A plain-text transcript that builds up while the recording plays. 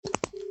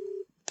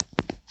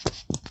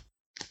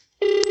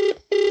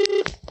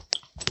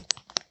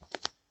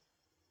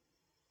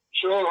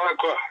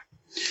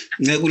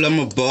Negula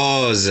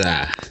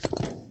Maboza.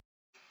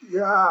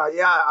 Yeah.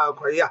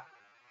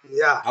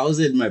 How's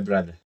it, my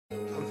brother?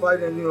 I'm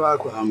fine and you,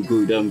 Aqua. I'm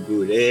good.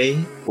 Hey,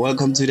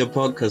 welcome to the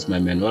podcast, my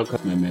man.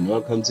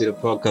 Welcome to the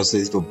podcast.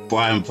 It's the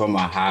boy from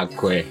my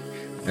hardcore.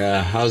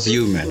 How's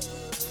you, man?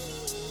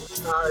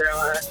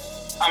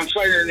 I'm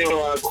fine and you,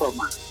 Aqua,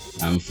 man.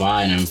 I'm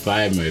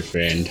fine, my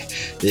friend.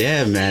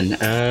 Yeah, man.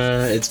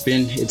 It's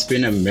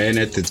been a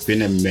minute.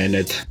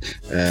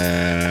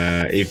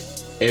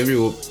 If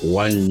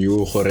everyone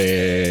knew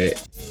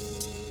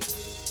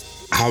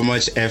how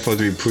much effort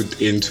we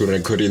put into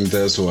recording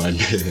this one,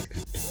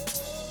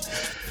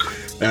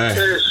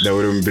 they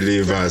wouldn't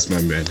believe us,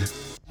 my man.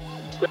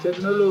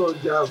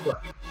 Technology,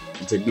 Aqua.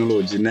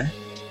 Technology, ne?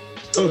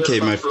 Okay,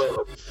 my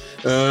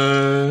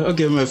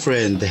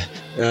friend.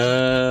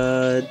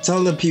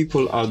 Tell the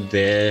people out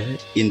there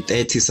in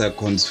 30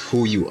 seconds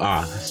who you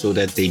are so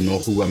that they know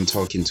who I'm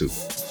talking to.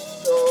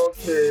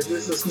 Okay,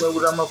 this is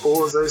Negula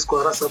Maboza,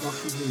 Iskwara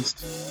Feelings.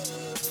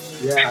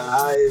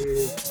 Yeah,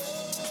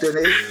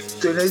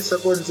 28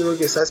 seconds ago,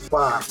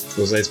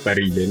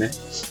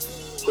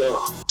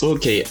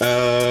 Okay,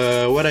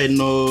 what I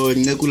know,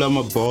 Negula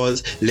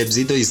Maboza,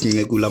 Lebzito is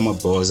Negula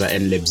Maboza,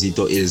 and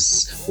Lebzito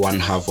is one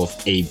half of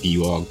AB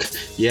Walk.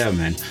 Yeah,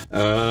 man.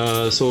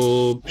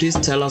 So please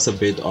tell us a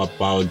bit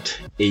about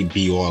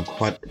AB Walk.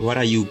 What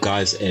are you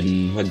guys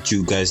and what do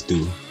you guys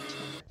do?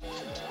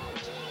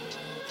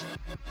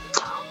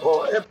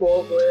 AB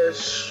Walk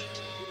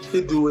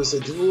is a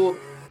duo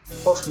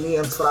of me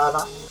and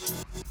Fraga.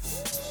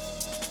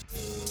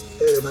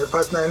 My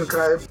partner in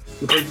crime,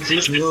 we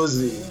produce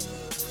music.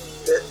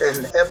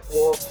 And AB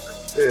Walk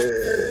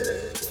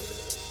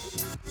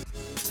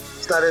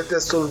started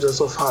as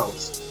Soldiers of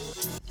House.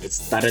 It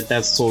started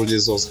as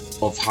Soldiers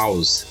of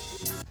House.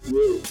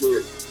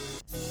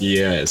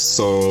 Yes.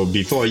 So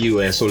before you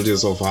were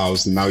Soldiers of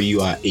House, now you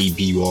are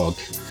AB Walk.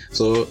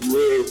 So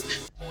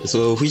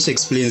which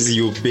explains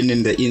you've been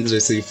in the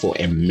industry for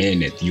a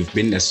minute. You've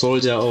been a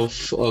soldier of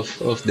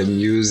the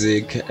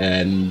music,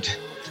 and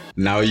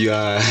now you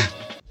are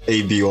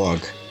AB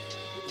Walk.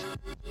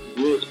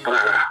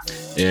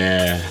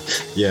 Yeah.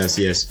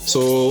 Yes.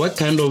 So what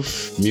kind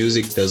of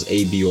music does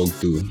AB Walk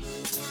do?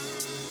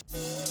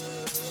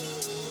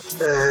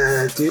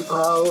 Deep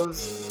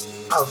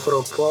house,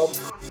 Afro pop.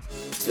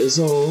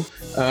 So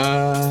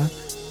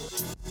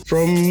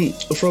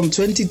from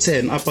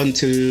 2010 up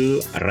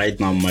until right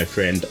now, my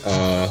friend,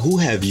 who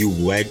have you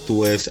worked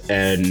with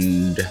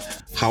and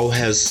how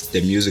has the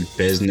music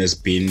business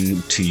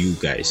been to you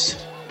guys?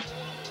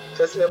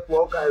 Just AB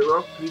Walk I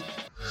worked with.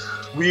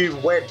 We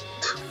went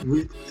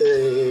with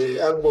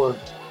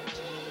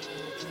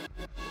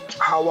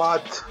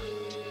Howard,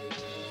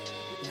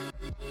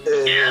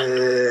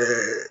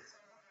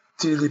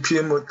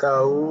 TDP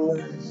Motau,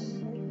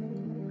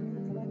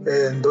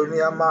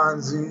 Donia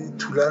Manzi,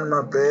 Tulan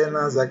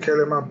Mapena,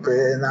 Zakele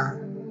Mapena,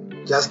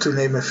 just to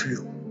name a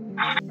few.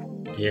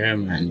 Yeah,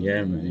 man.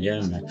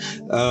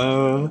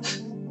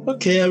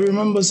 Okay, I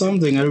remember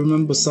something. I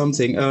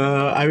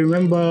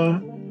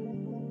remember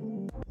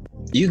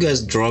you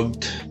guys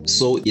dropped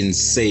So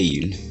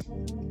Insane.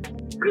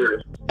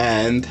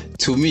 And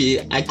to me,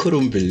 I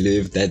couldn't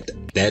believe that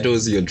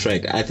was your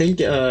track. I think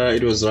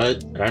it was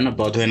right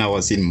about when I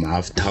was in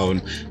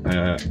Maftown,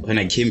 when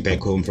I came back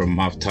home from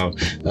Maftown.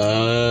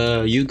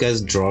 You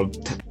guys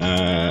dropped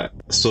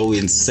So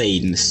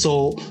Insane.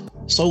 So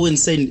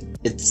Insane,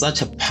 it's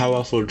such a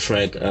powerful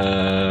track.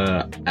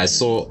 I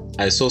saw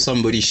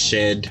somebody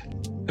shared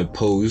a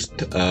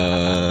post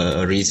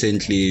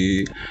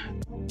recently.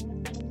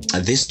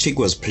 This chick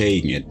was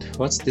playing it.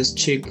 What's this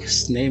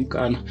chick's name?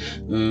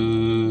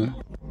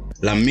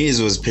 Lamiz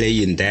was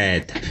playing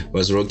that,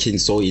 was rocking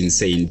So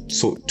Insane.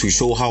 So to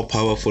show how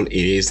powerful it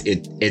is,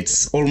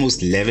 it's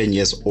almost 11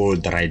 years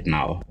old right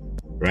now,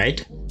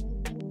 right?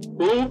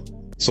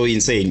 So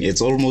Insane,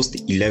 it's almost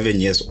 11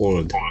 years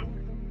old.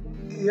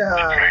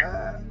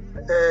 Yeah,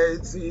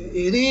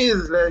 it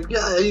is like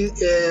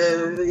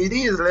it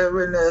is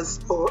 11 years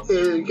old.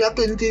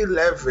 Getting to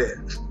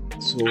 11.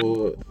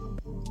 So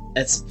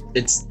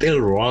it still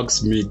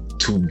rocks me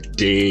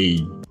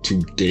today.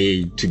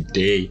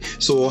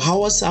 So how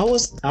was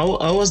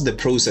the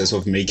process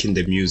of making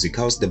the music?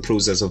 How's the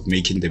process of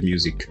making the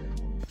music?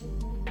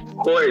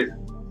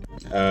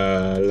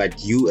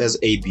 Like you as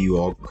AB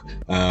Walk,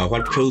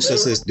 what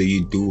processes do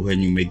you do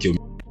when you make your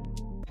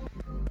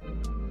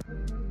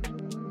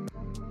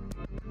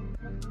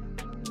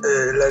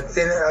like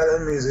any other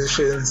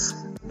musicians,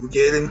 we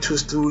get into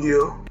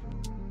studio.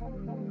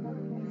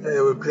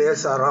 We play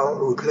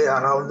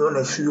around on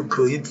a few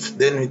beats,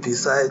 then we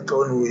decide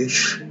on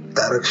which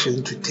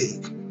direction to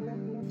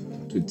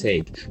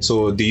take.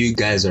 So do you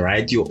guys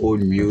write your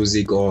own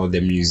music, or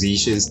the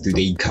musicians, do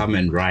they come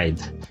and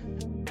write?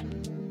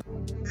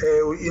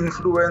 We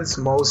influence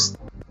most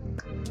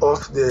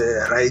of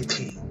the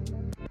writing,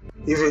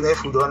 even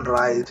if we don't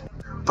write,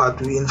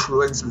 but we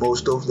influence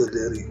most of the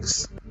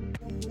lyrics.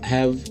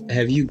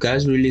 Have you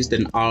guys released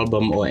an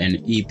album or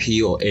an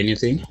EP or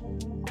anything?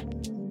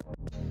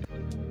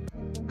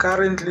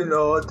 Currently,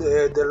 no.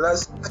 The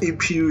last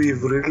EP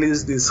we've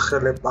released is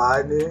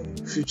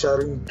Khelebane,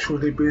 featuring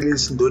Thuli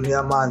Billis,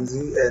 Ndonia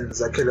Manzi, and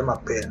Zakhele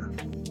Mapena.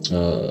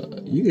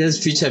 You guys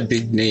feature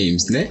big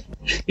names, ne?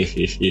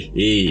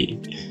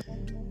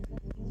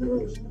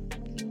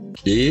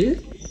 Yeah?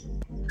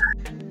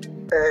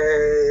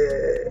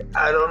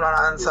 I don't want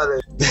to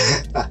answer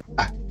that.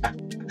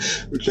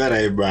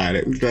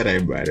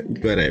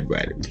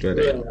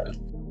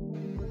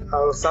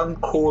 I'll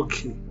sound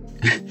cocky.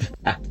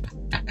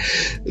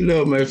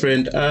 No, my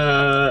friend.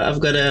 I've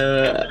got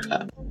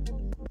a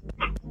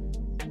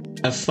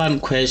fun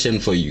question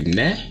for you,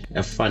 ne?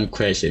 A fun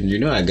question. You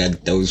know I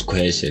got those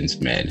questions,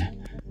 man.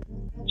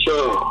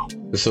 Sure.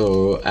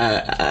 So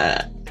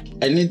I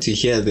need to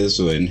hear this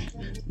one.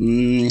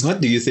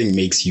 What do you think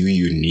makes you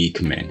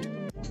unique, man?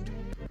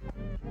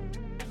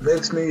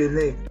 Makes me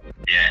unique?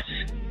 Yes.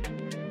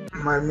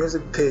 My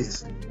music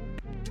taste.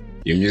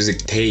 Your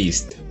music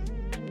taste?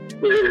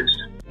 Yes.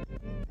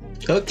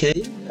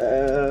 Okay.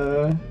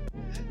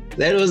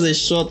 That was a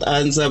short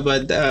answer,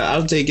 but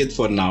I'll take it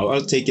for now.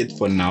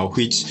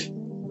 Which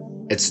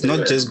it's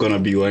not just gonna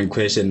be one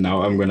question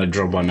now. I'm gonna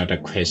drop another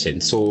question.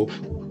 So,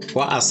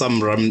 what are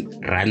some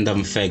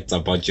random facts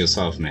about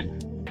yourself, man?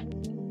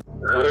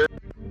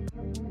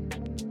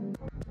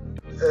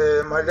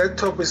 My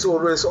laptop is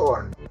always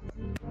on.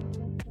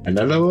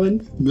 Another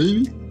one,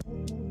 maybe?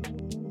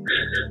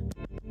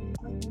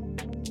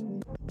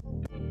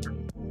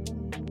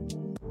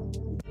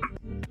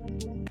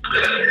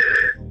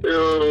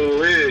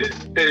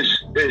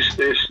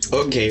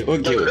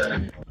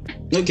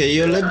 Okay,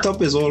 your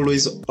laptop is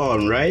always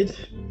on, right?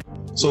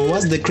 So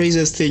what's the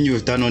craziest thing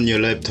you've done on your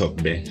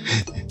laptop, man?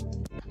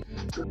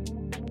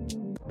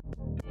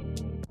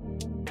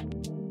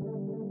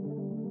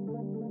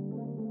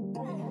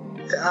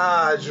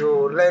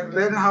 Joe,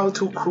 learn how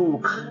to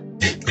cook.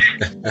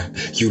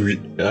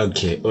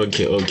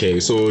 Okay.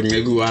 So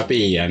Ngegu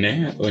Ape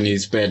on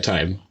his spare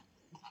time.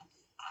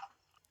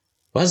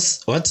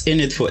 What's in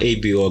it for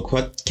ABOG?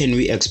 What can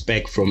we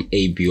expect from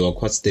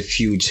ABOG? What's the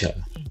future?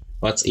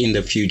 What's in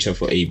the future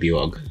for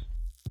ABOG?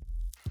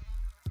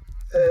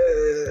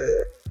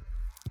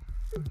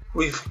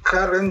 We've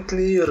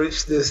currently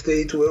reached the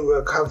state where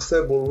we're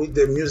comfortable with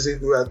the music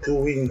we are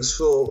doing.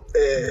 So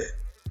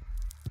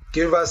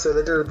give us a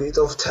little bit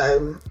of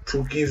time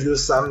to give you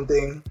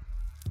something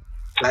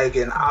like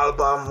an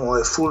album or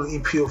a full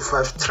EP of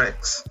 5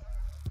 tracks.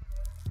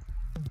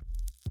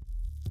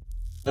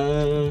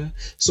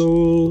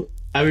 So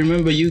I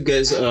remember you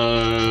guys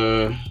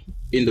in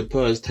the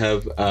past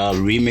have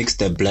remixed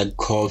the Black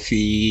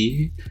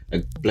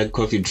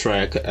Coffee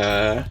track.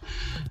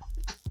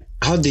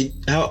 How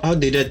did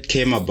that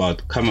come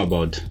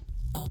about?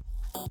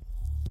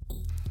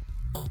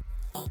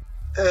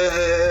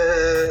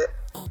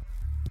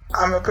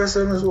 I'm a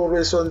person who's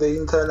always on the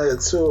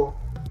internet, so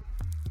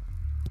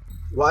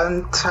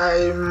one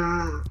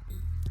time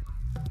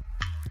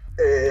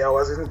I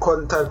was in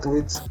contact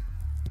with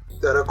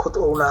the record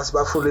owners,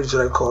 Bafulage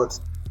Records.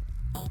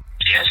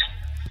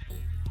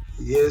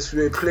 Yes,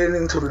 we were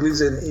planning to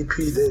release an EP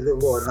there.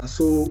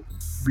 So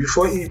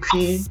before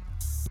EP,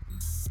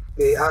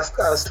 they asked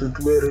us to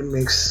do a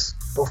remix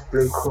of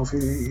Black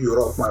Coffee, You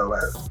Rock My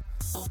World.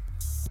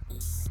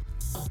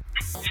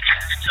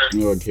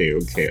 Okay.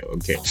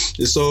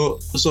 So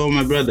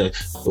my brother,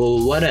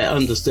 what I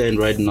understand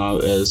right now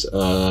is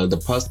the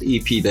past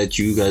EP that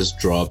you guys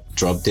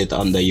dropped it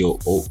under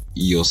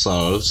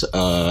yourselves.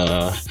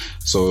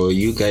 So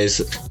you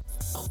guys,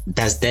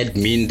 does that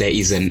mean there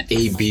is an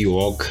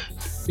ABOG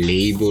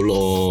label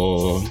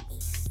or?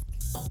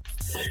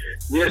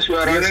 Yes, we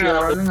are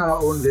running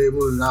our own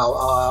label now.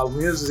 Our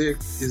music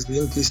is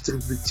being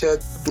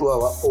distributed through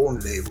our own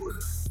label.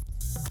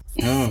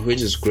 Oh,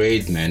 which is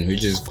great, man. Now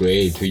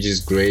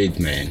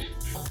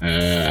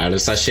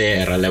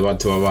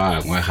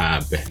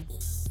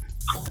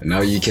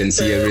you can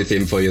see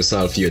everything for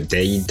yourself, your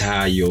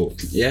data,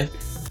 yeah.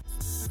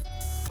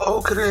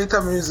 Oh,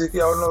 creator music, you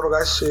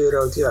know, share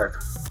out here.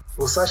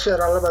 Share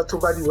all about the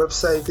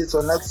website. It's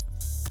on that.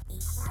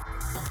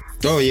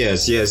 Oh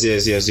yes.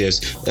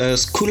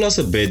 School us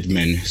a bit,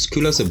 man.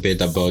 School us a bit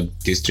about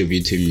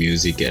distributing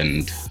music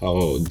and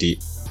how the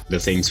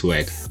things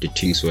work,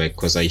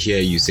 because I hear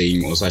you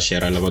saying also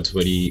share a lot about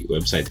the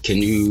website. Can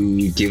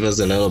you give us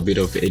a little bit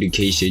of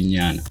education,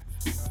 Yana?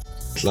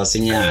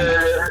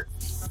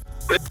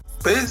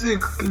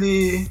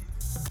 Basically,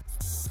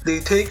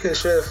 they take a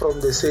share from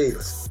the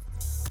sales.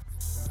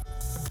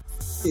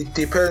 It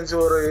depends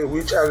on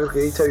which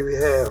aggregator you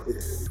have.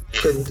 It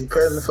can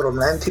depend from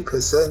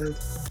 90%.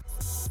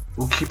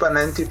 We keep a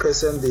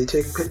 90%, they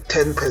take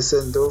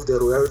 10% of the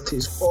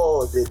royalties,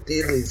 or the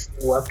deal is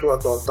what.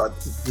 It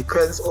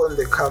depends on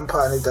the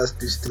company that's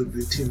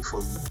distributing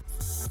for you.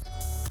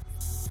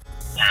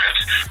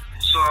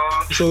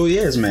 So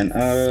yes, man.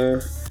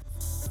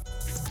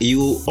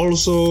 You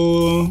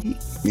also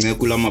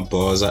Ngekula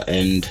Maboza,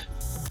 and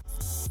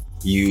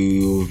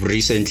you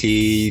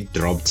recently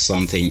dropped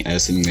something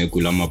as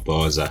Ngekula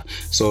Maboza.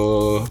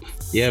 So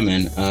yeah,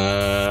 man.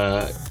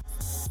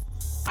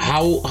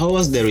 how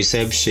was the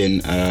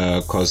reception?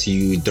 Cause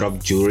you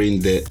dropped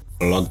during the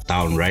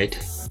lockdown, right?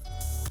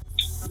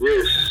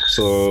 Yes.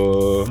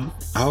 So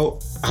how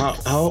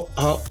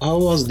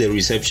was the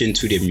reception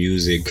to the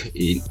music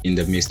in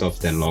the midst of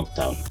the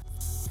lockdown?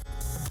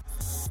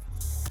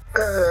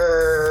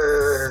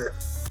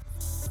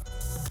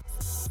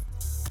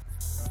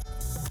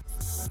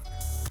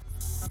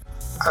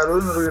 I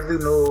don't really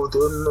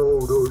don't know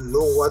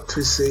what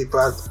to say,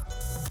 but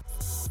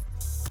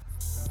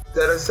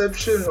the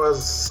reception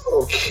was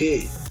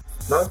okay.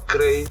 Not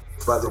great,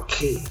 but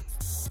okay.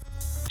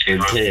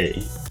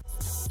 Okay.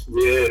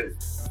 Yeah.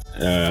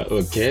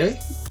 Okay.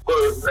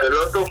 Because a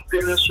lot of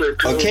things were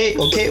Okay.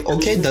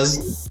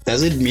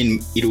 Does it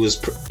mean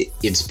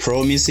it's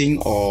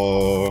promising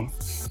or?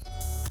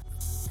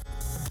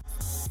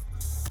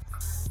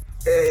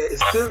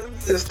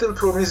 It's still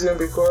promising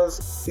because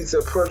it's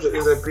a project.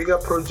 It's a bigger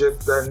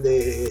project than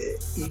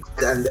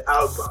the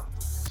album.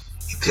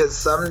 It has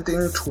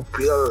something to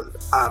build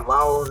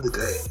around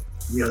the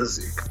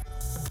music.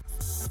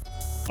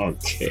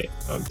 Okay.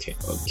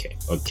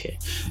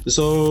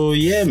 So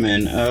yeah,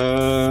 man.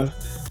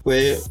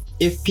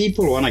 If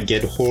people wanna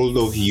get hold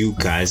of you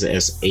guys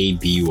as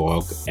AB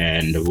Walk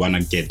and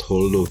wanna get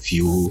hold of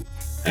you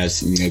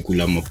as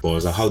Ncekula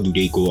Maposa, how do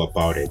they go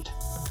about it?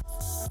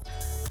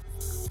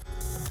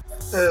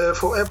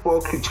 For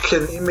AppWalk, you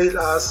can email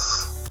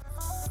us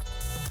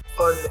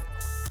on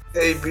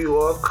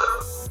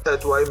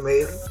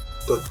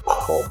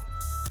abwalk@ymail.com.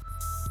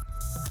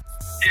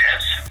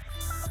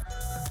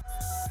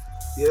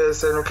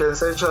 Yes, and you can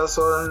search us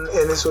on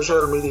any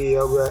social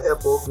media. We are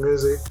AppWalk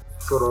Music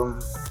from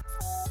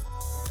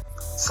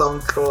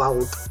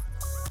SoundCloud. You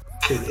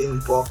can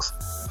inbox.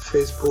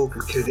 Facebook,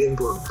 you can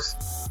inbox.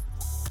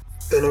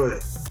 Anyway.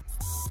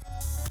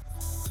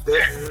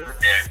 Then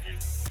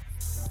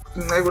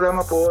Ncekula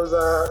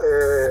Maposa,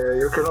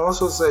 you can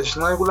also search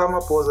Ncekula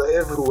Maposa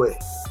everywhere.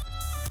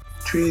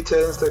 Twitter,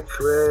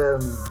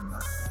 Instagram,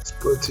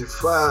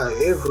 Spotify,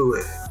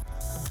 everywhere.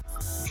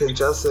 You can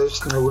just search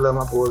Ncekula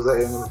Maposa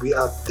and you'll be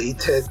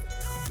updated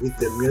with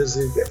the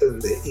music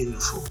and the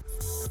info.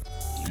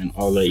 And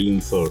all the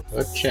info.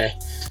 Okay.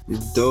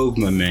 Dope,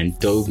 my man.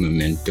 Dope.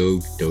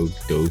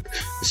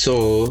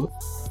 So,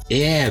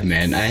 yeah,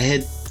 man,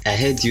 I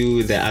had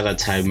you the other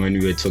time when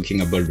we were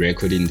talking about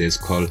recording this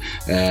call.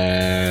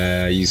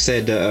 You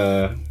said,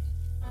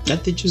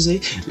 what did you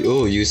say?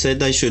 Oh, you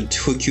said I should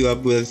hook you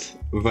up with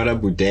Vara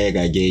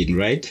Bodega again,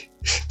 right?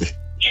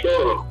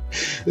 Sure.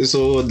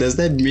 So does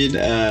that mean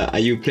are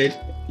you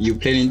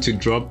planning to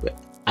drop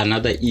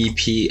another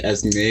EP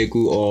as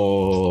Ncegu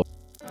or?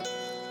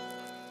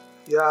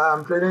 Yeah,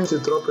 I'm planning to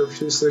drop a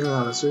few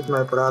singles with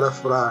my brother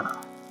Frana.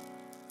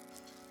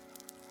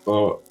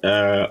 Oh,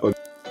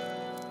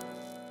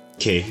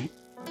 okay.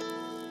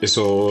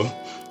 So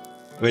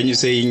when you're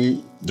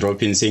saying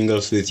dropping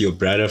singles with your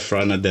brother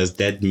Frana, does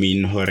that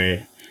mean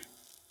hore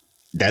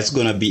that's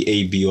gonna be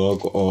AB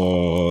Walk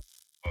or?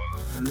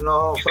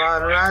 No,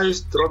 Frana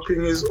is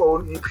dropping his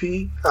own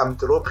EP. I'm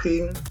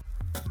dropping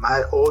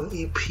my own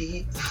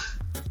EP.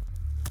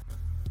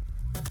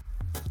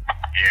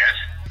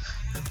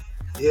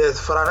 Yes,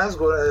 Frana is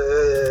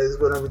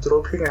gonna be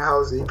dropping a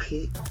house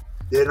EP.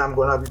 Then I'm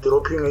gonna be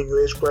dropping a New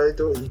Age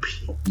Kwaito EP.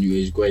 New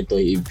Age Kwaito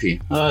EP.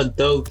 Oh,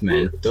 dope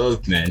man.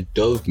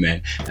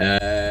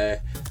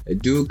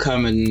 Do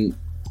come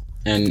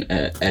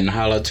and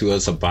holler to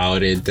us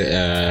about it.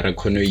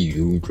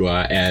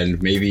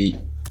 And maybe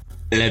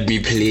let me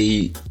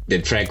play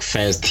the track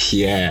first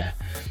here.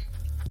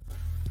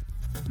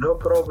 No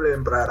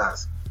problem,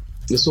 brothers.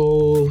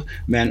 So,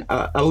 man,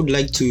 I would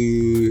like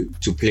to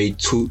play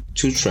two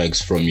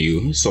tracks from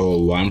you. So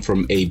one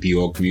from AB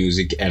Walk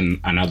Music and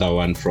another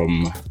one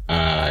from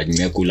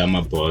Ncekula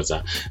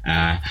Maposa.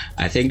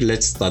 I think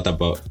let's start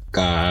about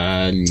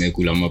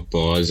Ncekula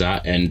Maposa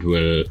and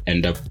we'll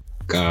end up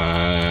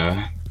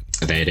there.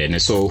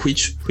 So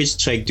which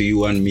track do you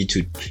want me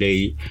to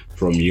play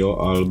from your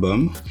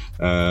album,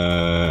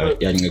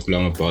 Ncekula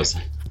Maposa?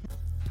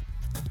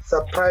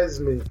 Surprise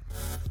me.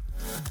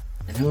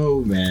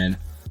 No, man.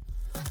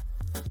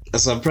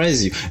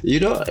 Surprise you.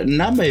 You know,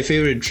 now my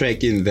favorite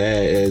track in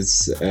there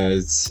is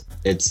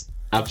it's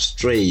Up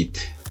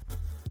Straight.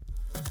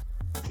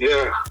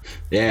 Yeah,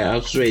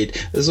 Up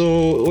Straight.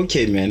 So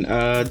okay, man.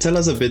 Tell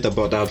us a bit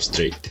about Up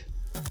Straight.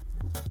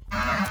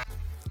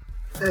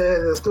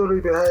 The story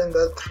behind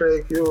that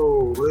track,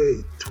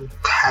 way too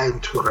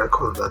time to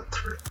record that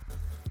track.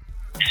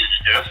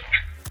 Yes.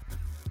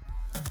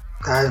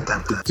 Time.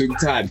 Took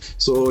time.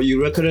 So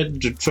you recorded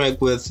the track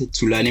with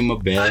Thulani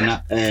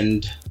Mabena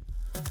and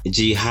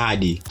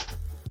Jihadi.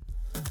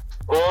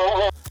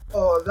 Oh,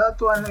 that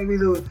one I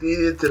really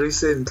did it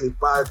recently,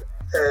 but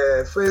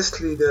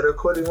firstly, the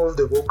recording of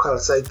the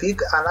vocals, I did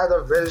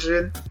another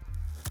version.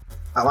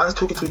 I once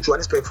took it to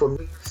Johannesburg for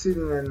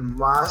mixing and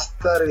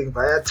mastering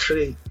via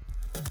train.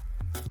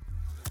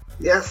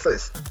 Yes.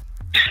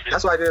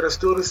 That's why the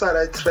story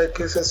side track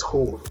is as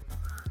whole.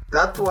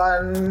 That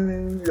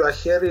one you are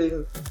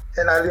hearing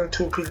Enaling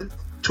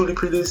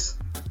Tulipilis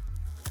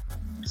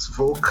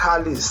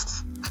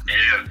vocalist.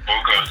 Yeah,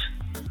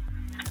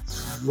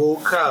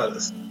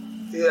 Vocals.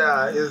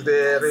 Yeah, is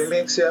the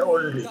remix here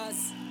only.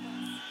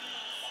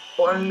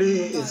 Only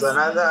is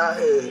another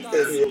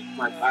area of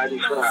my body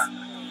track.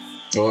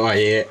 Oh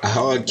yeah.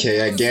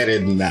 Okay, I get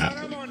it now.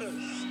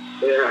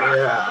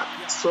 Yeah.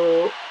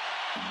 So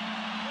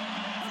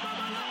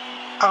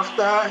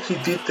after he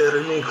did the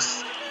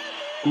remix,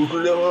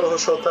 Google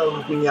shot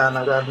out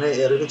Kunyana Garne,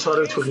 a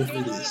regulatory to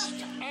this.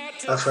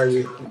 After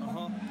you.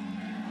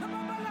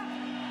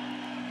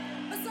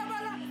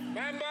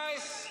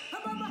 Members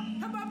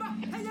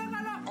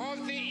of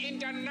the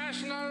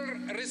International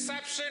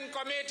Reception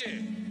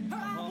Committee.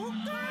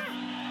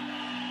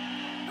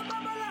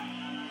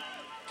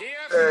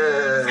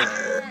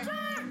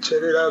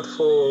 Check it out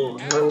for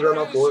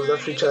Nangulama Boza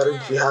featuring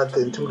Jihad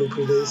and Tuli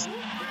Police.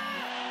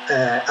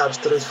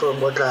 Upstraight from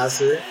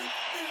Botase.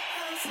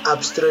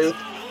 Upstraight.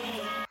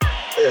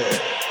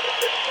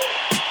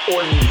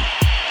 Only.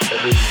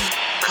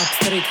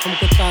 Upstraight from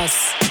Kutlas.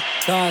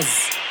 Gaz.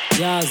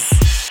 Yaz.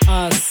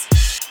 As.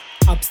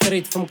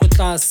 Upstraight from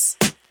Kutlas.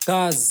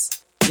 Gaz.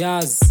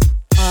 Yaz.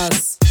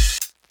 As.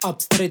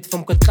 Upstraight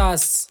from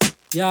Kutlas.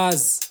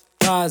 Yaz.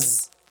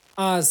 Gaz.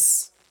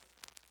 As.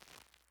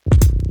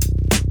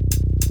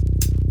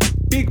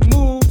 Big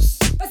moves.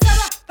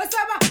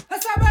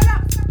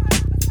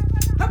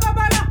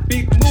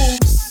 Big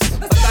moves.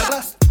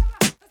 Bataras.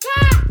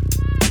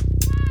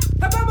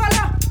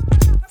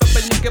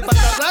 Papañique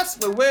bataras.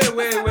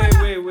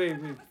 Wait.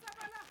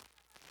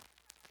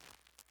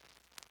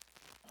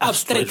 Up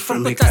straight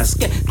from the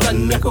casket,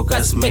 Clan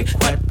Mekokas make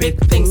quite big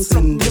things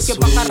from Yuki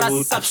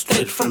Bakaras. Up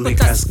straight from the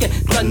casket,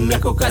 Clan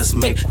Mekokas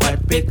make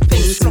quite big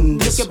things from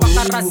Yuki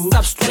Bakaras.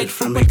 Up straight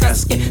from the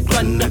casket,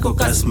 Clan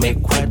Mekokas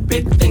make quite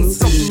big things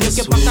from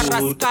Yuki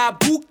Bakaras.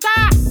 Kabuka!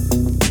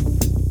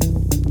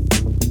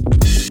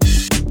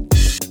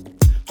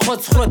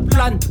 Hot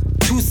plan,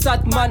 too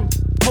sad man.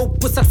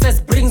 Hope with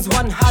success brings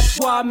one heart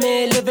for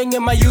me. Living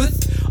in my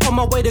youth, on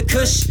my way to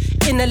Kush.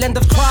 In the land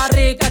of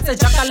Tuareg, got the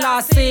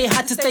Jakalase.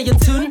 Had to stay in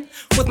tune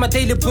with my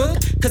daily book.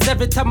 Cause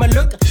every time I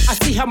look, I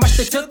see how much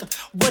they took.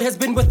 What has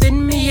been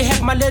within me,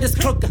 have my letters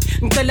crook.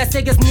 Ngela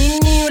segas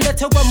nini, let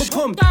her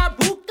wamupum.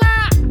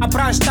 I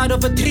branched out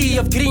of a tree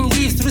of green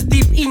leaves, roots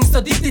deep in,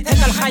 so deep they take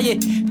al high.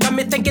 Got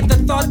me thinking the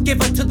thought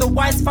given to the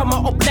wise farmer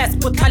or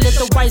blessed. But I let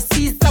the wise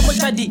see someone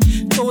jadi.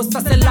 Those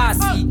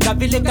Saselasi,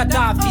 Gavile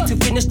Gaddafi to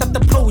finish up the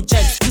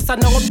project.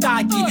 Kusana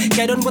Obdaki,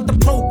 get on with the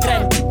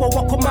program. People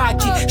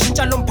wakomaki,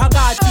 Shinjalom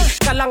Pagati,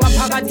 Kalanga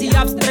Pagati,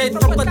 up straight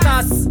from the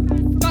dust.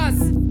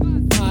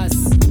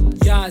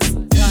 Yes.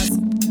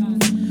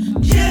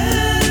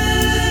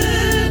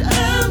 Yeah,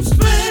 I'm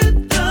straight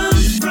up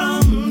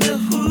from the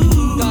hood.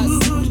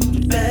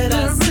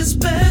 Better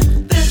respect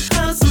the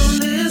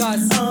hustle is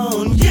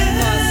on.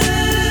 Yeah,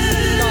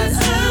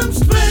 I'm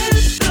straight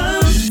up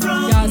from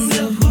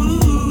the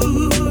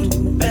hood.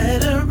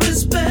 Better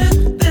respect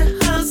the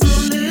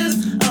hustle is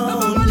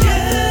on.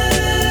 Yeah,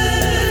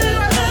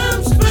 I'm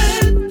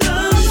straight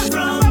up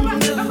from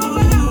the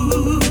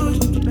hood.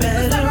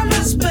 Better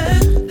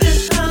respect the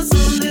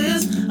hustle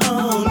is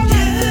on.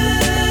 Yeah,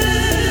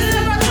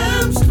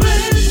 I'm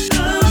straight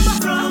up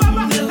from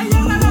the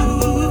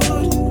hood.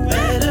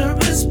 Better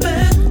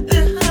respect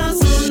the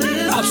hustle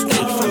is Up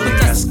straight from the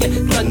casket,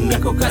 Clan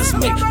Mekokas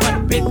make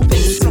quite big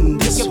things from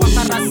Yuki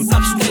Bakaras.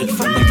 Up straight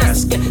from the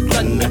casket,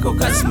 Clan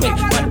Mekokas make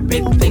quite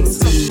big things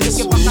from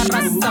Yuki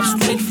Bakaras. Up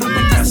straight from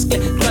the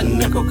casket, Clan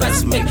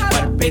Mekokas make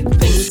quite big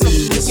things from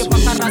Yuki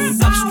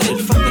Bakaras. Up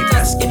straight from the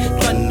casket,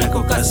 Clan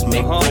Mekokas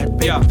make quite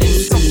big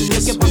things from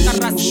Yuki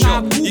Bakaras.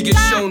 You get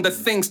shown that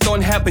things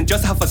don't happen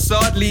just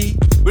haphazardly.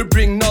 We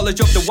bring knowledge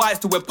of the wise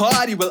to a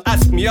party. Well,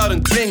 ask me out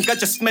and drink. I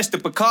just smashed the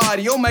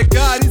Bacardi. Oh my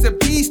God, he's a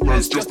beast.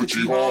 That's just a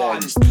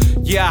jihadist.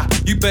 Yeah,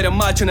 you better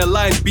march on a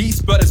line.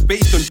 Beast brothers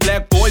based on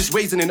black boys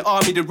raising an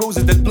army. The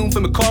roses that bloom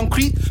from the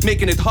concrete,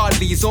 making it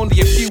hardly is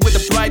only a few with a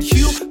bright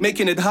hue,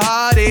 making it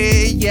harder.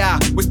 Yeah,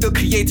 we're still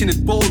creating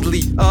it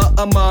boldly. I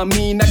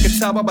can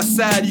tell by my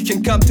side. You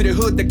can come to the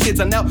hood. The kids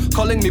are now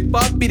calling me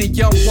Bobby. The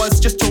young ones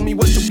just told me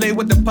what to play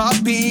with the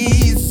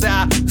puppies.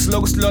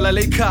 Slow la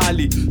le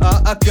kali.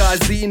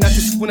 Akazi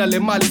natisfuna le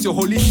mali so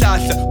holy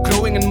shasha.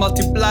 Growing and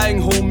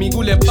multiplying, homie.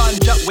 Gule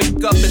banja.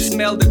 Wake up and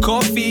smell the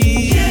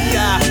coffee.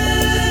 Yeah.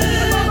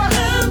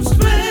 I'm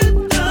straight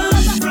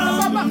up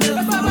from the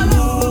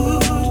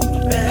hood.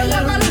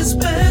 Better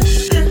respect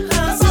the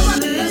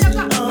hustle is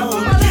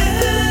on.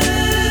 Yeah,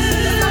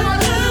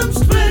 I'm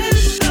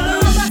straight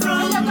up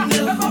from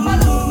the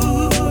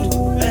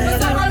hood.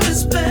 Better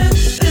respect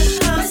the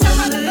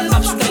hustle is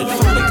Up straight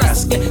from the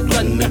casket,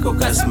 Clan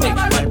Mekokas make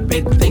quite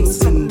big things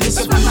from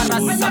Yuki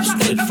Bakaras. Up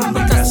straight from the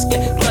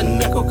casket, Clan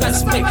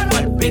Mekokas make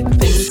quite big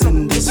things from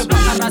Yuki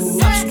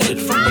Bakaras. Up straight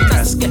from the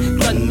casket,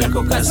 Clan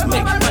Mekokas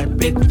make quite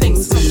big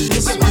things from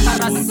Yuki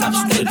Bakaras. Up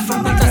straight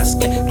from the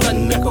casket, Clan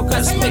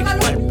Mekokas make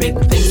quite big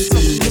things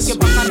from Yuki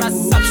Bakaras.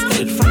 Up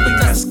straight from the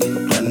casket,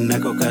 Clan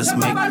Mekokas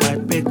make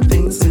quite big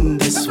things in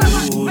this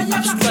world.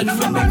 Up straight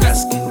from the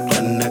casket,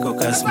 Clan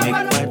Mekokas make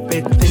quite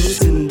big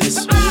things in this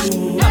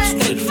world. Up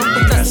straight from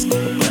the casket,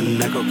 Clan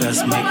Mekokas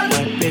cause make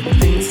white big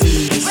things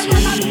in this room.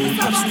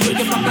 I'm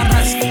straight from the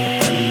casket.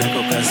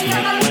 Nego cause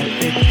make white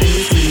big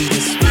things in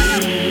this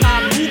room.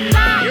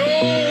 You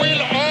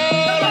will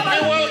all be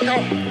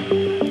welcome.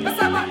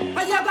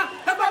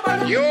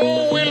 You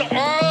will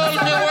all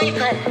be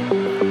welcome.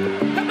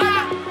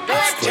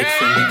 Straight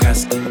from the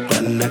casket.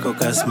 Nego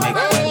cause make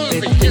white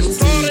big things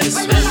in this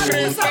room. I'm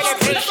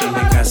straight from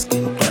the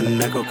casket.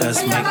 Nego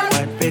cause make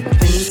white big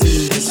things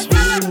in this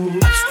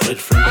room. I'm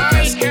straight from the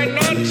casket.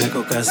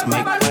 Nego cause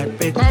make white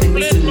big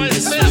things in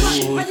this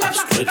room. I'm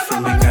straight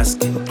from the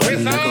casket.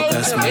 Nego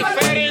cause make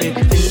white big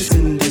things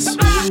in this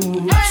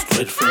room. I'm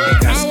straight from the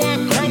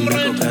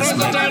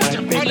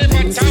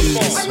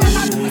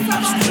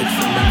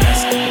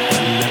casket.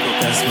 Nego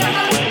cause make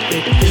white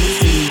big things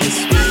in this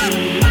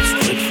room. I'm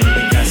straight from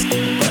the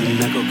casket.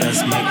 Nego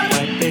cause make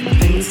white big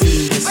things in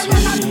this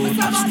room. I'm straight from the casket. Nego cause make white big things in this room.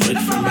 I'm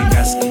straight from the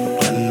casket.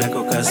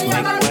 Nego cause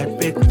make white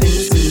big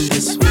things in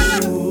this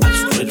room. I'm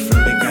straight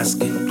from the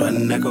casket.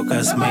 Nego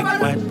cause make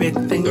white big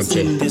things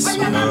in this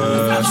room.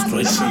 I'm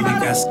straight from the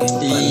casket.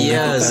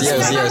 Yes.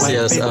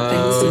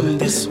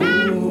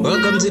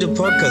 Welcome to the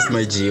podcast,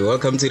 my G.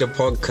 Welcome to the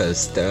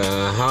podcast.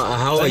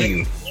 How are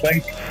you?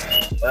 Thanks.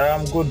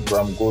 I'm good, bro.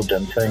 I'm good,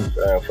 and thanks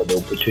for the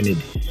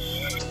opportunity.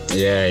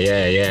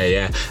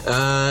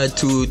 Yeah.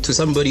 To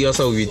somebody else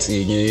with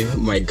you,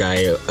 my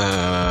guy,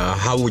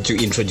 how would you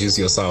introduce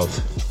yourself?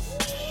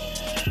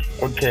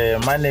 Okay,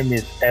 my name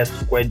is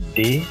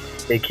S-D,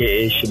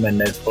 aka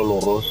Ximenez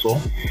Oloroso,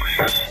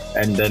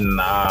 and then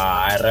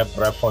I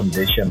rep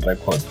Foundation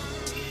Records.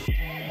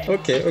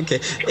 Okay.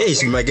 Hey,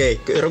 my guy,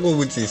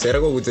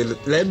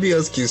 let me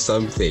ask you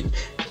something.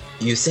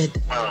 You said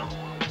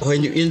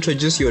when you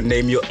introduce your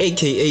name, your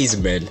AKAs,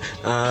 man,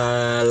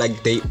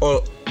 like they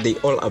all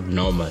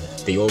abnormal.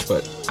 They all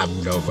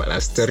abnormal.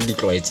 As they're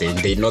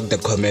not the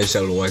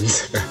commercial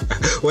ones.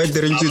 Why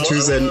didn't you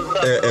choose a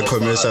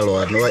commercial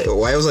one?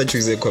 Why was I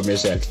choosing a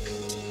commercial?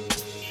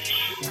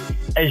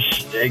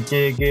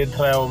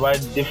 Try over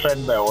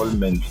different by all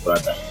means,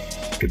 brother.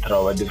 Try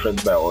over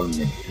different by all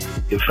means.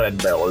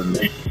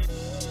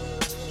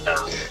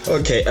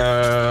 Okay,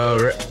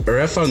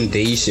 Ref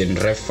Foundation.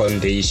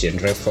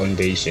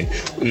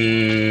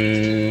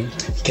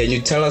 Can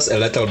you tell us a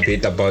little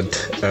bit about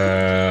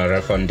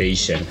Ref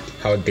Foundation?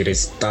 How did it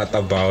start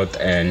about,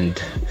 and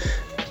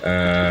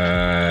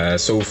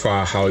so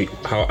far, how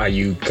are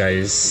you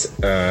guys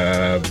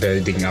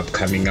building up,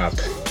 coming up?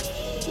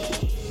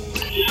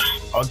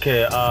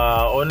 Okay,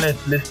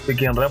 honestly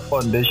speaking, Ref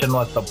Foundation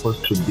was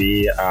supposed to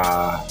be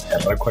a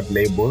record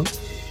label.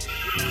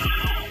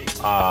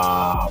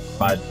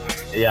 But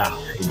yeah,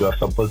 it was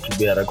supposed to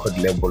be a record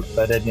label.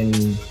 Started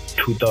in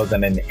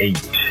 2008,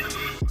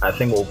 I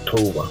think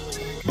October.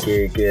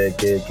 Ref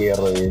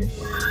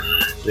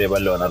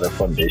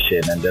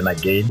Foundation, and then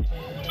again,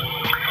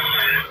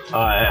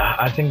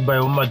 I think by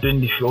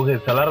 20. Okay,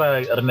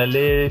 Salara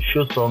Renale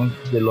few songs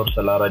the Lord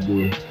Salara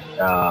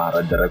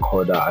the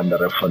recorder and the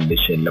Ref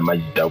Foundation, the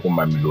Majida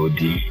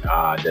Melody,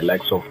 the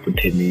likes of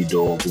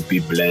Putemido, Be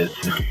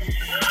Blessed,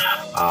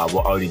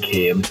 Audi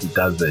KMC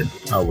dozen.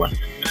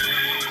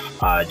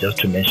 Just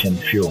to mention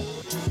few.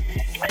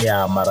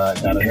 Yeah, Mara,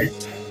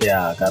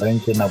 yeah,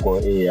 currently na go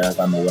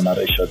kana wona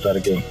re short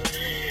again.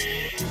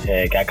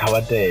 Ka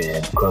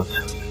khavate because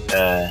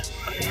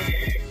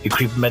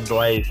equipment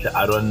wise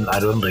I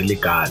don't really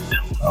got.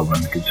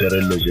 Abang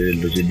kitsere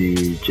loje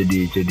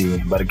di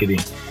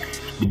marketing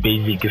the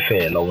basic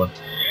fail.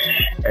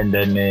 And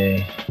then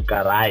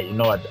karai, you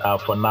know what,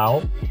 for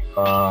now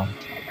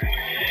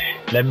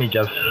let me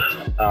just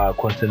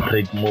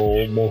concentrate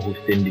more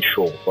hosting the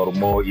show or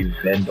more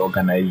event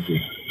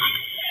organizing.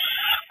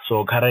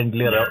 So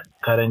currently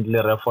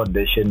Ref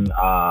Foundation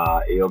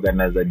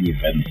organize the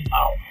events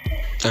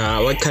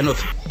now. What kind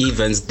of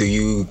events do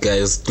you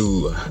guys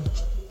do?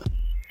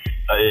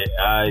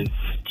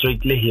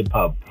 Strictly hip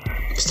hop.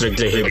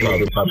 Strictly hip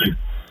hop.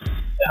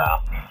 Yeah,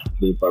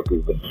 hip hop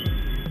event.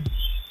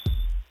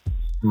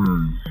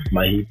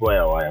 My hip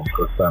hop, of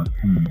course.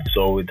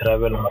 So we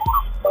travel.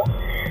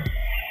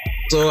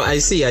 So I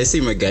see,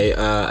 my guy.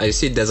 I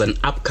see there's an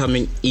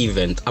upcoming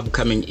event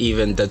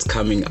that's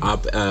coming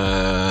up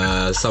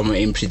somewhere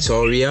in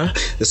Pretoria.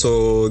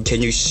 So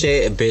can you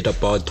share a bit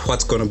about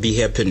what's gonna be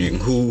happening?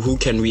 Who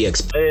can we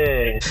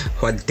expect?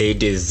 What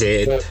date is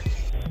it?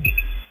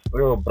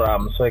 Oh, bro,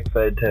 I'm so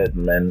excited,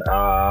 man.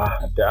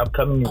 The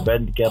upcoming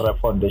event, Ref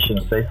Foundation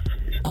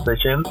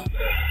sessions,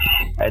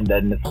 and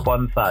then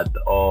sponsored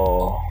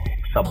or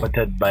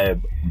supported by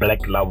Black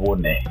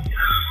Lavone.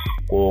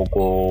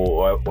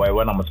 Why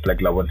when I'm Black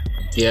Lavone?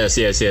 Yes.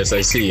 I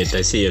see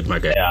it, my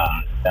guy.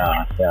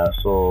 Yeah.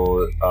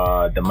 So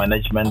the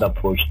management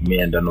approached me,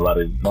 and then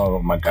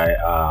my guy,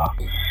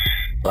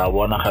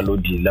 Rawona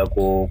Halodila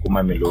go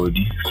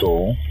Mamelodi.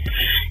 So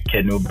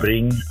can you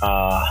bring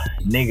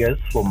niggas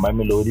from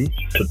Mamelodi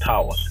to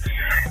Towers?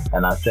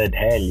 And I said,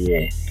 hell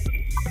yeah,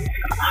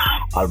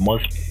 I'll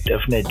most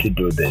definitely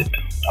do that.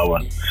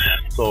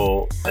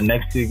 So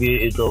next week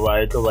it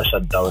will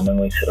shut down and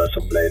we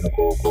supply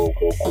go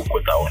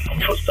down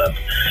for start.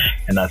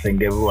 And I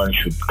think everyone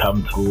should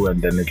come through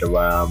and then it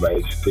will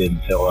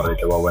experience or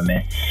it will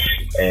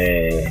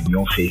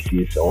new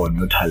faces or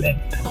new talent.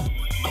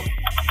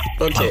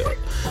 Okay.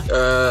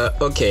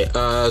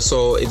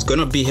 So it's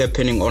gonna be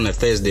happening on a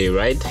Thursday,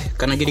 right?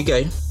 Can I get a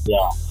guy?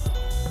 Yeah.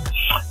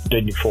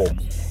 24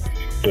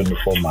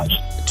 March.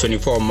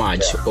 24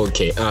 March. Yeah.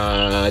 Okay.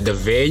 The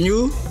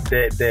venue.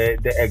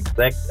 The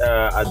exact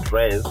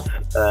address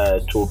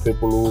to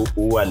people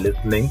who are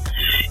listening.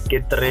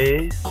 Get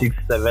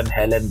 367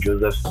 Helen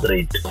Joseph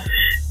Street,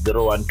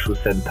 012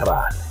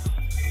 Central.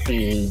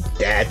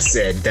 That's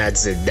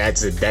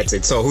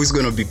it. So who's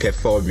gonna be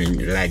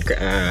performing? Like,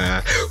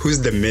 who's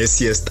the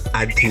messiest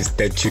artist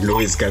that you know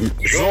is coming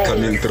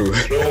through?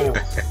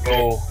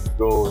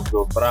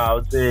 So,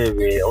 bro,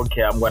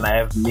 okay, I'm gonna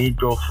have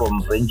Mito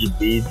from Rangy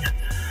Beats.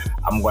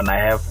 I'm gonna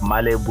have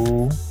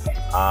Malibu.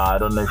 I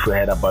don't know if you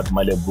heard about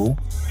Malibu.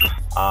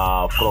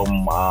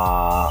 From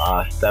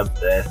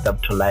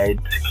Step to Light,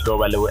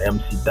 Global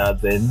MC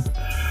Dozen.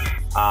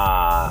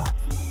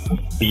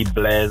 Be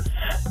blessed.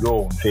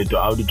 Yo, Feto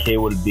Audi K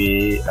will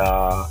be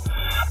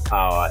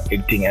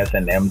acting as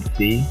an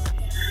MC.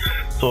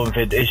 So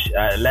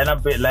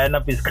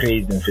lineup is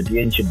crazy. Feto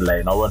ain't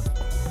blind. No one.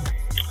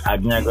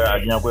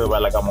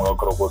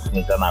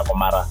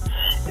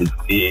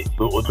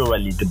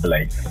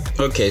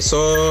 Okay,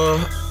 so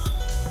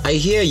I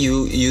hear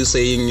you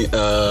saying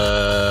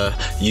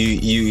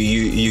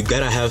you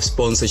gotta have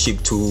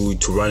sponsorship to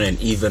run an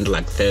event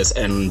like this,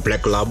 and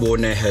Black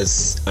Labone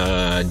has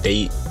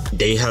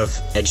they have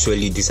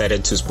actually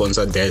decided to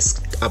sponsor this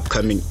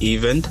upcoming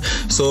event.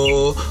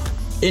 So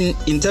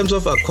in terms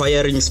of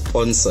acquiring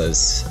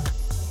sponsors,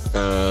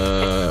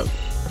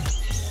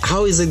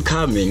 how is it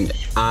coming?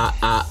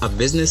 Are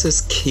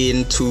businesses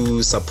keen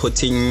to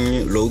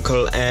supporting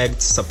local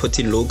acts,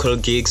 supporting local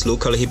gigs,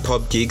 local hip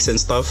hop gigs and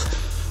stuff?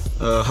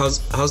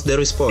 How's the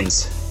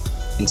response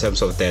in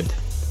terms of that?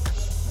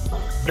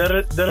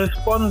 The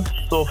response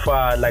so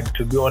far, like,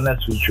 to be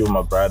honest with you,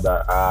 my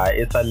brother,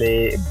 it's a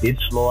bit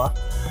slower.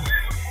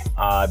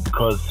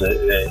 Because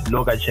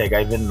look at check,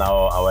 even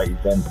now our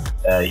event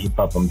hip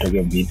hop, I'm talking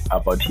a bit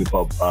about hip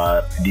hop,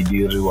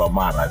 Didiri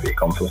Mara, they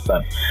come from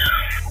Stan.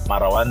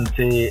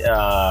 Marawante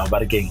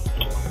barking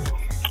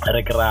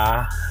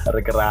rekra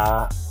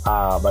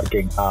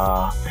barking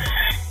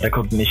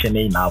recognition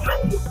enough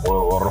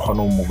or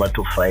hono move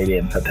to Friday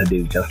and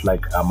Saturday, just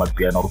like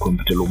Mapian or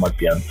Computelo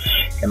Mapian.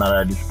 And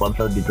the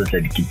sponsor did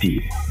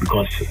it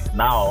because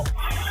now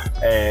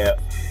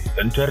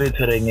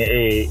entering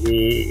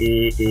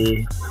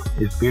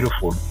is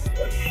beautiful.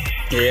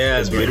 Yeah,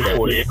 it's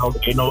beautiful.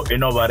 You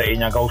know, but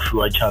in a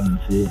sure chance.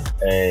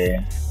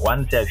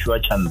 Once you have sure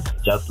chance,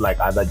 just like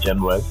other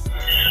genres,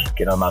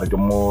 you know,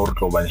 more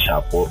Roban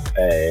Chapo,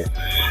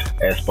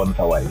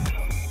 sponsor wise.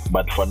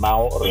 But for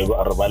now, they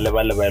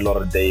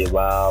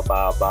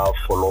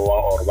follower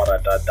or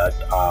that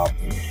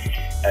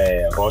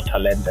raw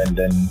talent and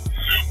then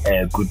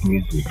good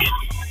music.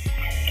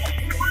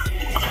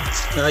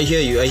 I hear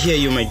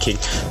you, my king.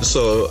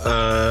 So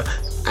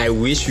I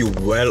wish you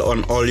well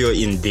on all your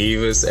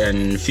endeavors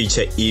and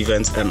future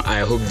events, and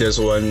I hope this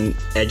one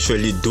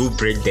actually do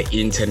break the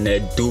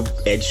internet, do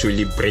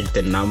actually break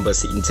the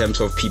numbers in terms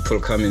of people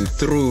coming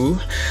through.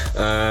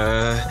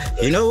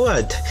 You know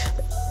what?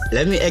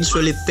 Let me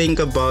actually think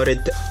about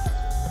it.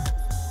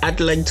 I'd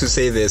like to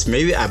say this.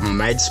 Maybe I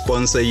might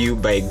sponsor you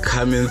by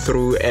coming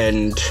through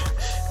and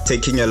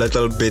taking a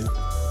little bit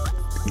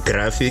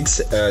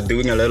graphics,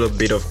 doing a little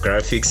bit of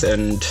graphics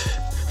and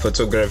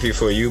photography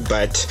for you,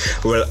 but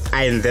we'll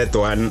iron that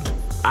one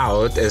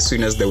out as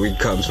soon as the week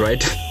comes,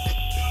 right?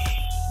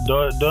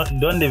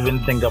 Don't even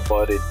think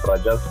about it, bro.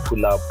 Just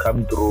pull up,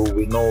 come through.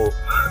 We know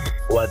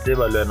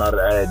whatever learner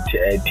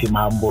team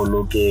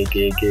humble ke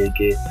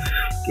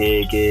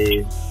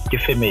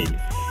family.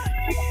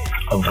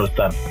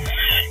 Understand?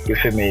 Ke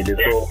family.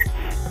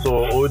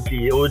 So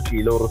OT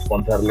lo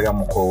sponsor le ka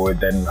mokho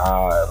then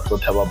so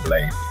thaba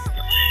blind.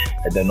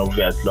 And then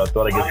obviously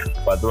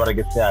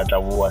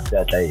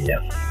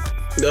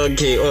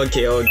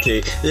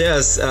Okay.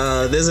 Yes,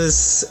 this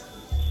is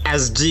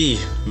SG,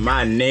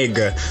 my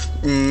nigga.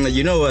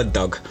 You know what,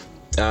 dog?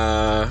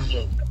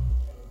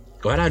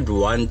 What I'd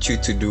want you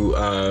to do,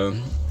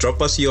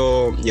 drop us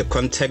your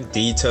contact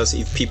details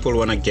if people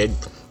want to get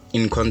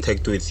in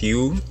contact with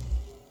you,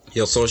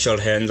 your social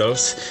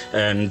handles,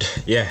 and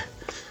yeah.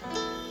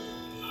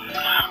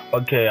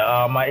 Okay,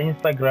 my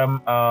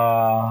Instagram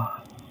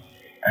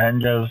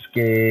handles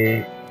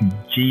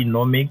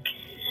Genomic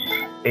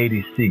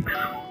 86.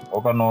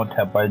 Okay, no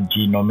type of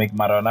Genomic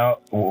Marana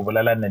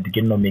Uvala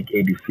Genomic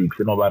 86.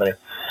 You know,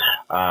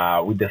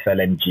 with the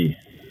silent G.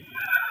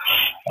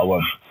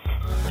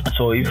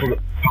 So if you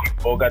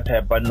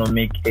type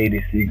Genomic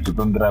 86, you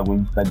can grab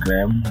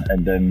Instagram,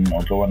 and then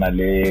also wanna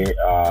lay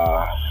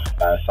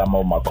some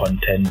of my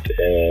content.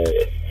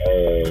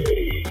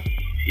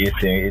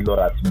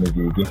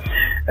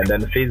 And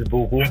then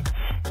Facebook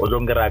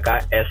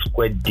Ozongaraka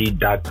S2D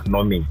Dark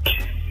Nomic.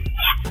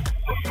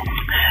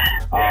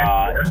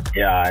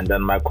 Yeah, and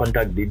then my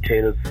contact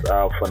details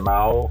for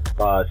now,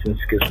 since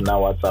it's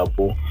now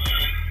WhatsApp,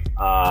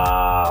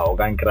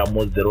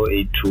 Ogankramo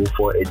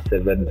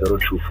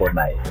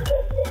 082-487-0249.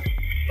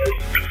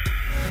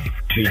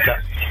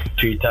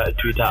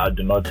 Twitter I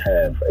do not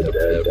have at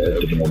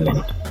the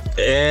moment.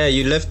 Yeah,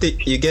 you're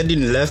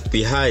getting left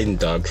behind,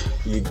 dog.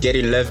 You're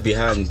getting left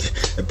behind.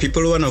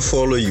 People want to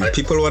follow you.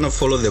 People want to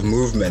follow the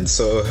movement.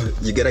 So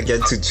you gotta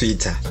get to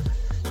Twitter.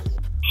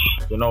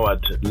 You know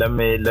what? Let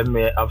me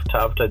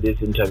after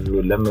this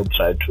interview, let me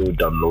try to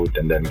download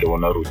and then go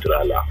on a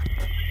Rutrala.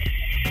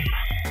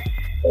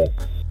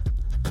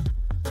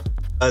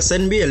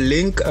 Send me a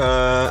link.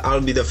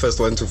 I'll be the first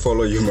one to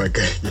follow you, my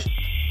guy.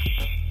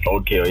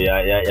 Okay,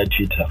 yeah,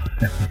 Twitter.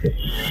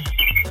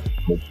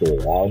 Okay,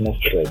 I'm not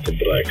trying to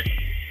brag.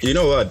 You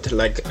know what?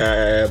 Like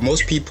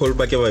most people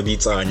back in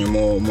beats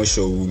more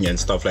show and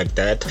stuff like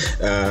that.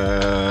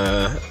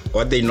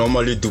 What they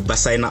normally do,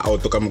 basaina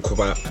out to come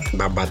cover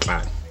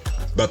batla.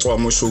 But what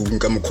more show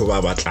come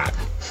cover batla.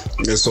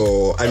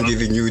 So I'm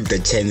giving you the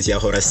chance here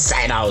for a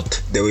sign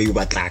out the way you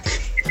batla.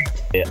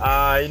 You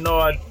know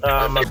what,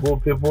 my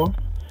good people?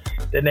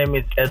 The name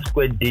is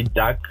Esque D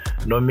Duck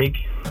Nomic,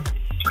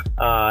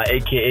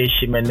 aka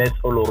Ximenez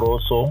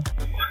Oloroso,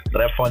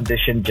 Ref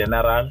Foundation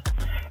General,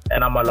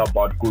 and I'm all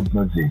about good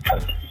music.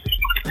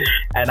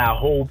 And I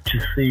hope to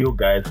see you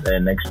guys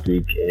next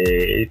week.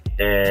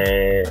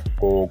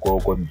 Go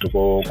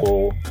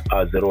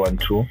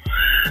 012,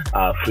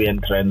 free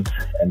entrance,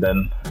 and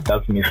then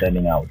that's me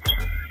signing out.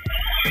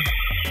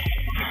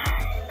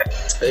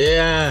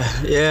 Yeah.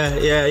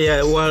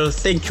 Well,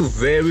 thank you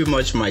very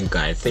much, my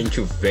guy. Thank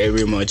you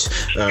very much.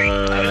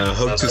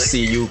 Hope to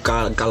see you,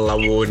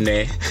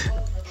 Kalawone,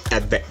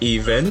 at the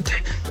event.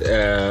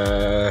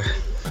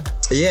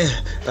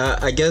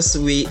 I guess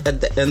we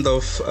at the end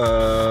of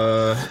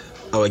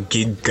our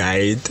gig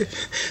guide.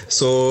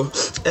 So,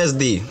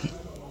 SD.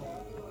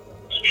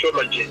 Sure,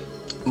 my G.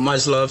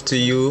 Much love to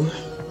you.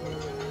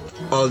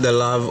 All the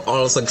love,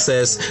 all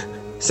success.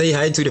 Say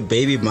hi to the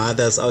baby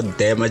mothers out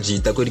there,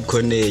 Majita,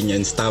 Kodi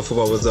and stuff.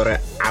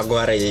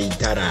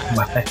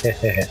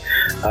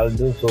 I'll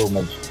do so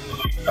much.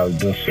 I'll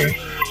do so.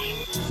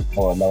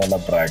 Oh, now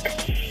I'm brag.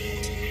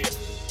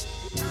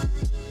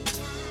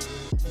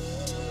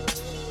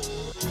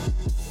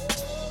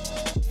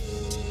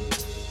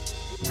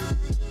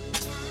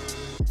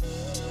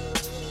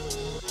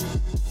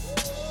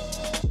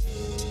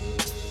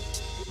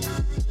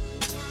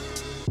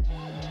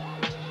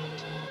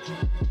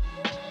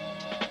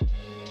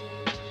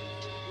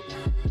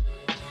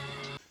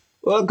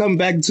 Welcome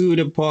back to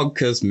the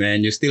podcast,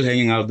 man. You're still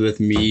hanging out with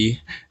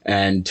me,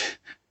 and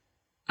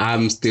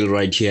I'm still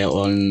right here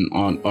on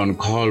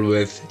call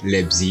with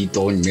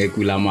Lebzito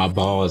Nekula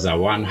Mabaza,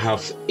 one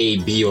half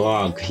AB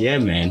org. Yeah,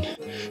 man.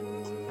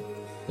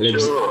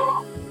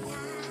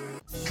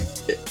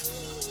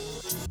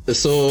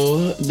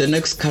 So the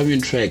next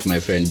coming track, my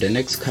friend,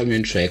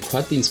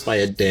 what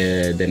inspired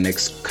the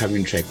next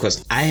coming track?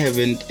 Because I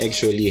haven't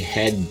actually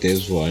had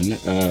this one.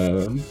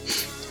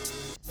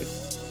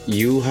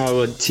 You,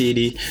 Howard,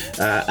 TD,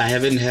 I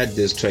haven't had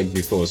this track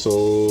before,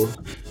 so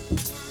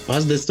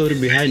what's the story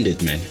behind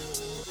it, man?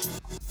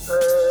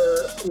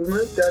 We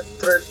made that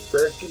track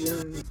back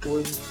in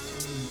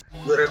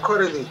we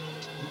recorded it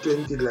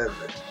in 2011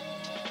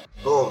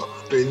 or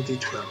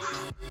 2012.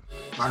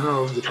 One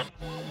of the...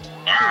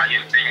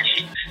 You've been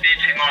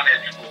stating on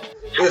it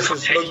for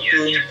 10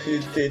 years.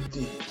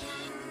 2013.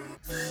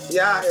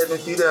 Yeah, and we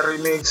did a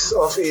remix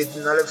of it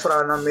in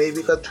Alefrana,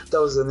 maybe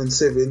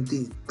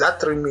 2017.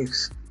 That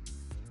remix.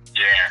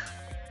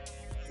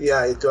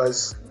 Yeah, it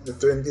was the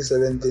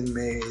 2017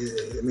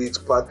 mix,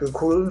 but we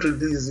couldn't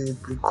release it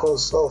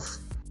because of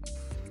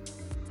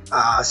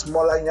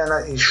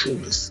smaller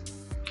issues.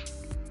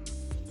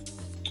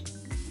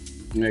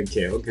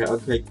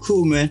 Okay,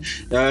 cool, man.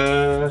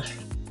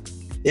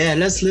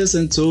 Let's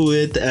listen to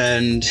it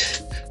and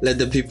let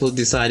the people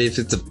decide if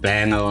it's a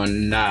banger or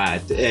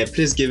not.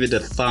 Please give it a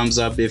thumbs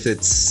up if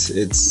it's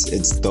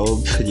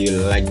dope.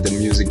 You like the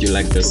music, you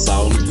like the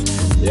sound.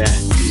 Yeah.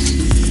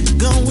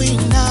 Going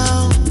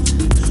out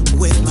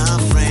with my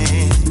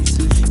friends,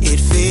 it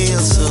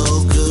feels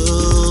so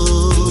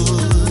good.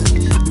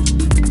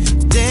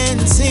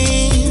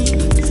 Dancing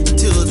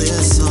to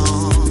this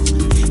song,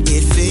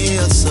 it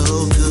feels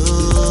so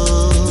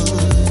good.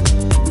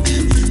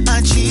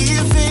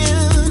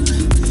 Achieving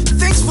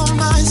things for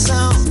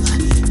myself,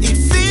 it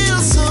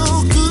feels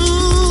so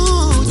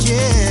good,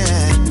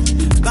 yeah.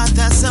 But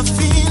that's a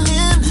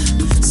feeling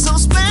so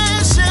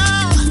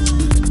special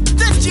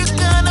that you're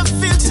gonna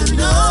feel to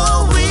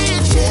know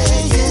it, yeah.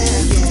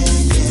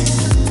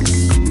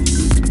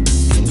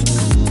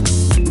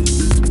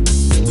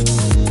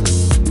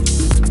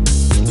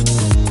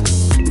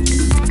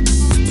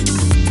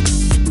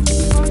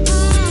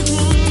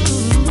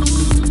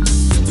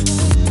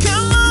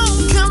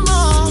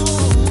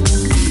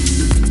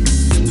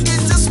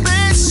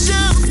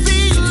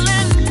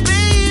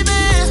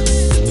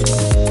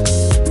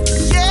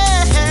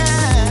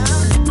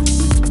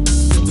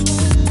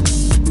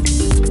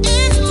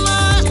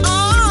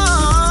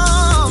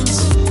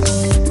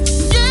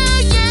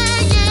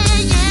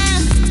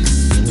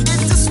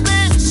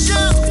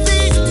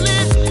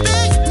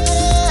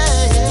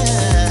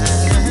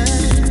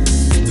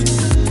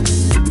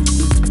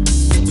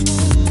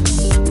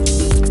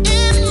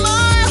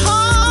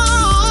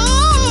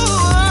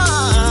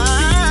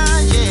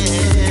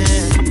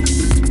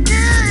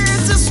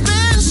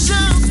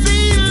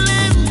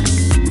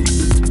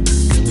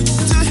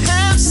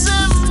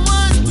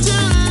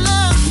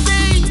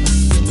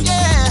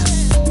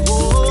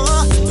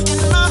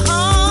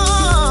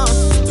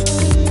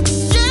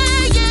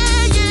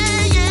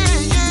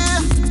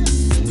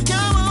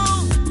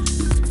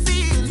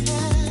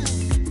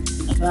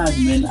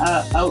 man,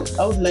 I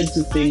would like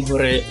to think for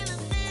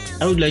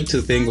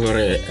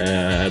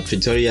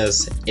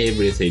Pretoria's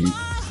everything.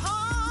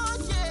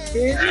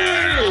 It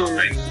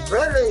is.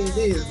 Really, it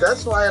is.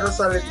 That's why I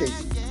celebrate.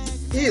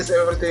 He is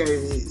everything it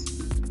is.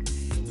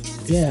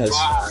 Yes.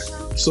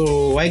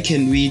 So why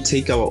can we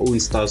take our own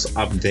stars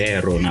up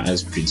there, Rona,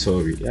 as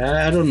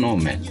Pretoria? I don't know,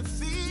 man.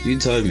 You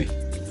tell me.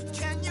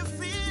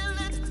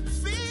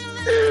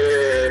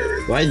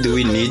 Why do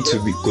we need to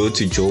go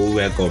to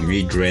Joburg or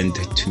Midrand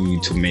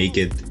to make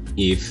it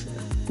if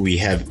we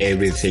have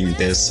everything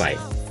this side?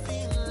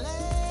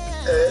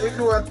 If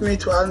you want me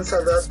to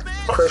answer that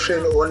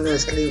question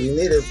honestly, we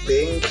need a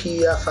bank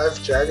here,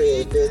 5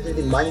 jacket, the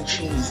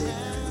munchies.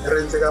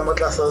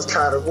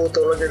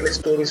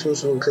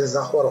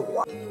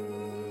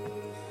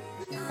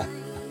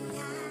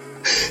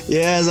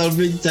 Yes, I'll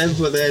make time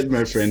for that,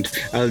 my friend.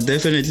 I'll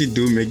definitely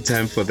make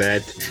time for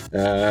that.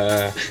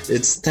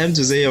 It's time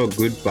to say our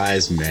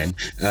goodbyes, man.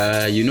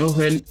 You know,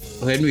 when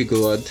we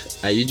go out,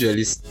 I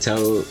usually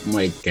tell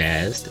my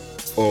guest,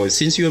 or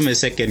since you're my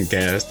second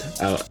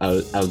guest,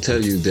 I'll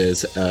tell you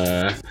this.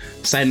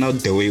 Sign out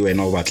the way when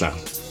over.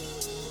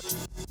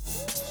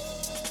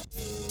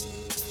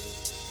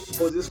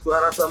 For this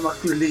Guarasama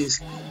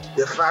feelings,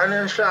 the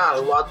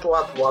financial what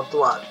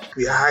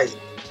behind.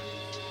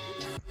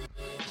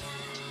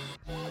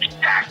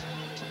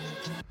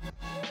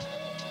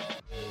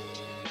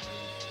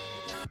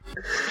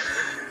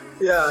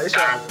 Yeah, it's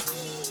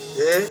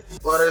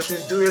or I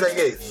should do it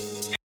again.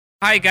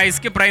 Hi guys,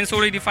 it's Brian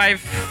Soul 85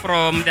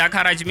 from the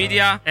Akaraj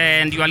Media,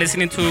 and you are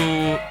listening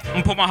to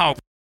Mpomahawk,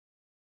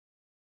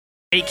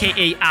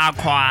 aka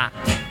Aqua.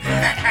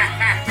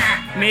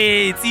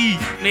 Matey.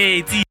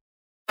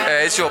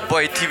 It's your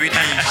boy TVD.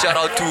 Shout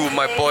out to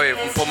my boy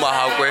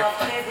Mpomahawk.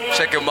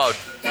 Check him out.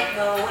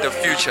 The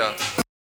future.